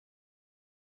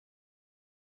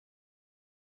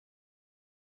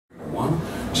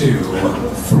2,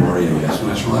 3. Yes,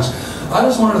 nice and relaxed. I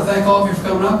just wanted to thank all of you for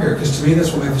coming up here, because to me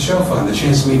that's what makes the show fun. The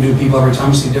chance to meet new people every time.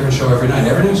 You see a different show every night.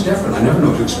 Everything's different. I never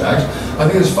know what to expect. I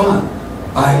think it's fun.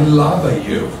 I love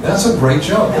you. That's a great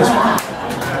joke. That's fun.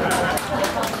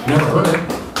 Never heard it.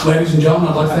 Ladies and gentlemen,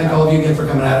 I'd like to thank all of you again for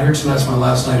coming out here. Tonight's my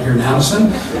last night here in Addison.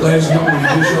 Ladies and gentlemen,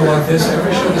 when we do a show like this,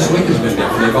 every show this week has been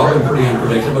different. They've all been pretty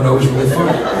unpredictable, but always really fun.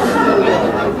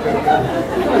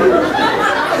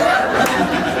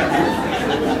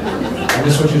 I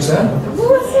missed what you said?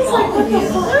 What's this like with you?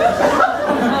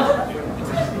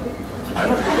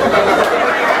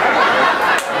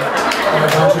 Have I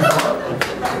gone too far?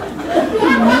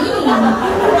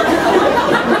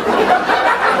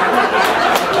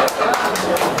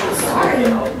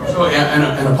 So, yeah,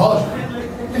 and apology.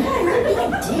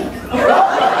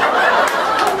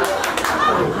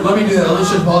 Let me do that. Let's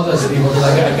just apologize to people because I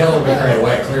got a little bit carried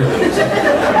away, clearly.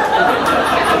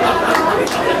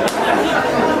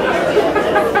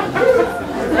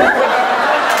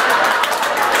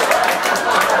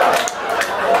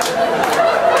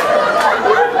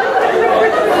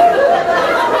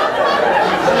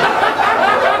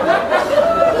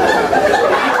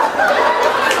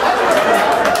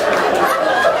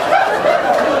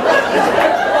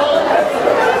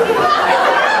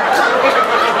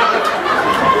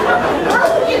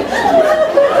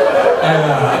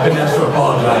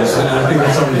 And I think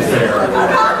that's only fair.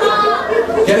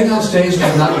 Getting on stage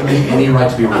does not give me any right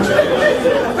to be rude.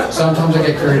 Sometimes I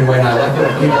get carried away, and I like it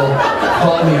when people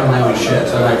call me on my own shit,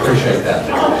 and I appreciate that.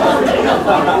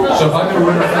 So if I've been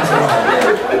rude or offensive,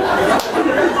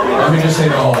 let me just say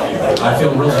to all of you, I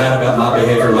feel real bad about my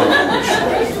behavior and my language.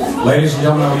 Ladies and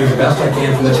gentlemen, I will do the best I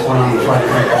can from this point on to try to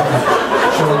make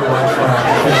show you the right track.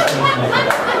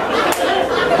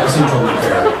 That seems totally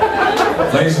fair.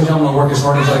 Ladies and gentlemen, I'll work as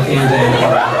hard as I can to end it.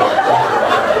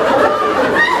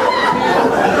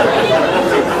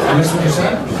 I missed what you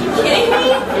said? Are you kidding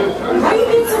me? Why are you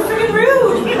being so freaking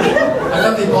rude? I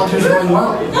thought the apology was going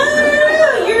well. No.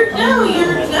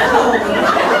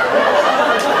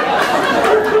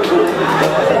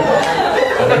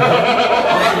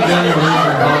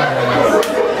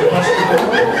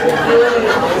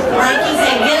 Like he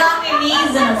said, get on your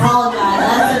knees and apologize.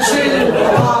 That's the true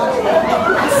apology.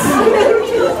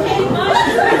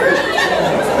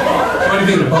 What do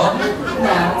you think, Paul? No,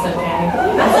 it's okay.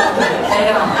 That's okay. I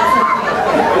don't.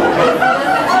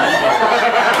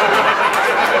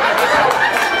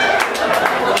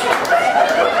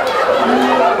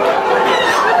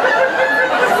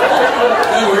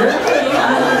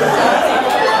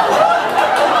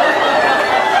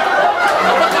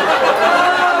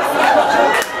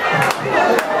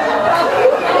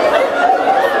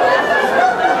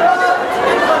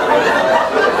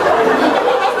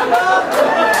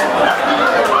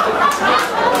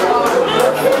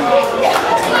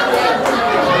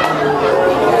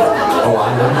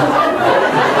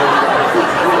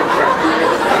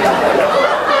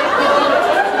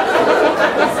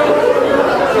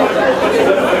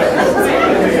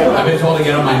 I've been told to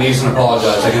get on my knees and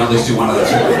apologize. I can at least do one of those.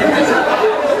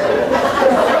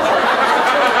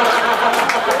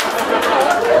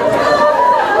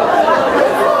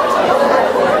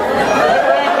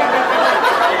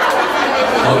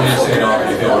 Oh, let me just say it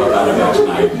already feel what I'm about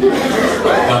tonight. I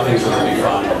thought things were going to be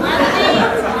fun.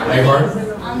 Hey, pardon?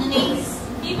 On the knees.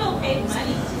 People pay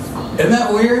money to see. Isn't that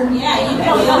weird? Yeah, you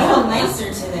feel nicer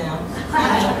to them. I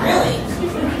mean, really.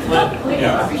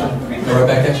 Yeah. Go right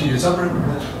back at you. You're something?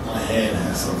 My head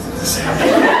has something to say.